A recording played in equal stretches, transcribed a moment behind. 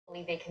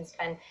maybe they can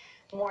spend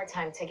more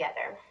time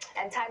together.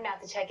 And time now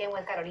to check in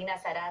with Carolina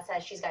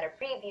Sarasa. She's got a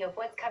preview of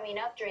what's coming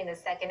up during the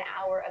second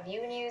hour of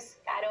UNews.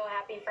 Caro,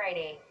 happy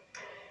Friday.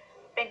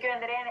 Thank you,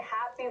 Andrea, and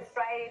happy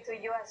Friday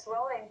to you as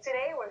well. And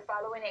today we're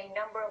following a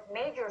number of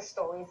major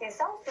stories. In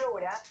South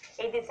Florida,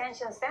 a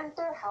detention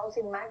center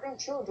housing migrant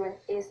children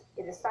is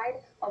at the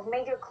site of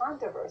major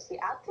controversy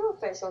after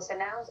officials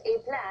announced a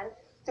plan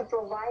to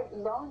provide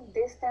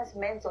long-distance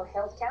mental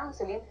health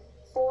counseling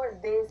for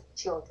these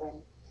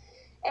children.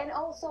 And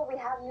also, we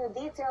have new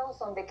details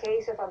on the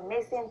case of a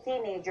missing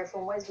teenager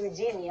from West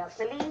Virginia.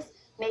 Police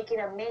making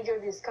a major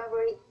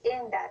discovery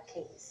in that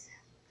case.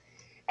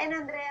 And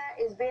Andrea,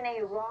 it's been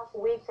a rough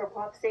week for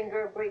pop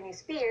singer Britney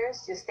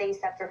Spears, just days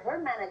after her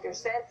manager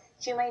said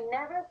she may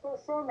never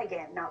perform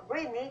again. Now,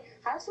 Britney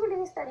has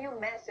released a new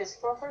message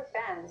for her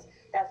fans.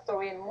 That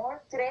story and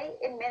more today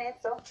in minutes.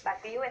 So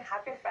back to you and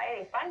happy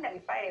Friday.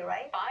 Finally Friday,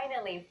 right?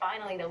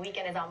 Finally, the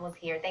weekend is almost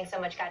here. Thanks so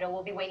much, Caro.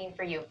 We'll be waiting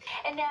for you.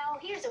 And now,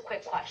 here's a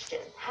quick question.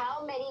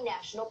 How many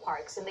national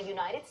parks in the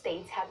United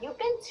States have you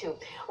been to?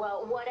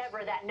 Well,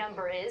 whatever that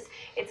number is,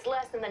 it's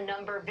less than the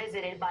number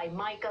visited by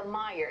Micah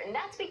Meyer. And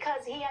that's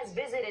because he has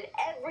visited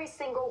every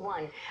single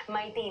one.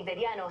 Maite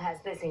Imperiano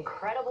has this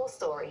incredible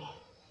story.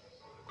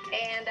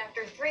 And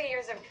after 3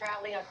 years of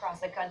traveling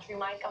across the country,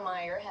 Micah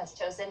Meyer has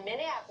chosen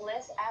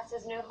Minneapolis as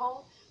his new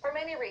home for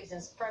many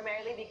reasons,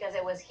 primarily because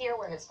it was here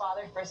where his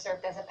father first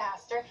served as a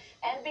pastor,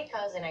 and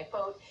because, and I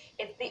quote,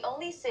 it's the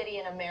only city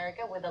in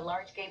America with a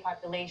large gay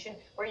population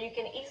where you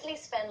can easily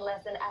spend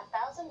less than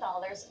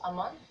 $1,000 a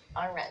month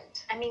on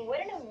rent. I mean,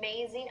 what an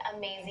amazing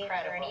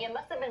journey. It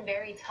must have been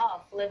very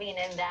tough living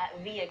in that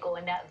vehicle,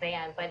 in that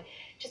van, but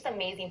just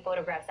amazing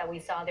photographs that we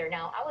saw there.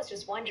 Now, I was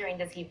just wondering,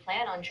 does he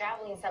plan on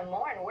traveling some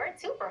more, and where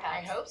to,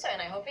 perhaps? I hope so,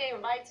 and I hope he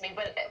invites me.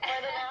 But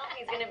further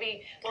now,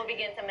 we'll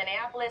begin to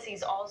Minneapolis.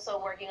 He's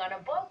also working on a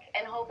book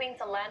and hoping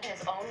to land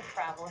his own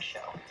travel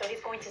show. So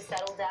he's going to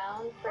settle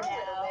down for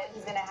now.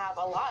 He's going to have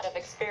a lot of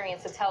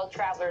experience to tell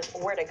travelers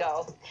where to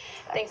go.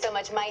 Thanks so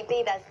much,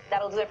 Maite.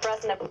 That'll do it for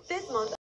us this month.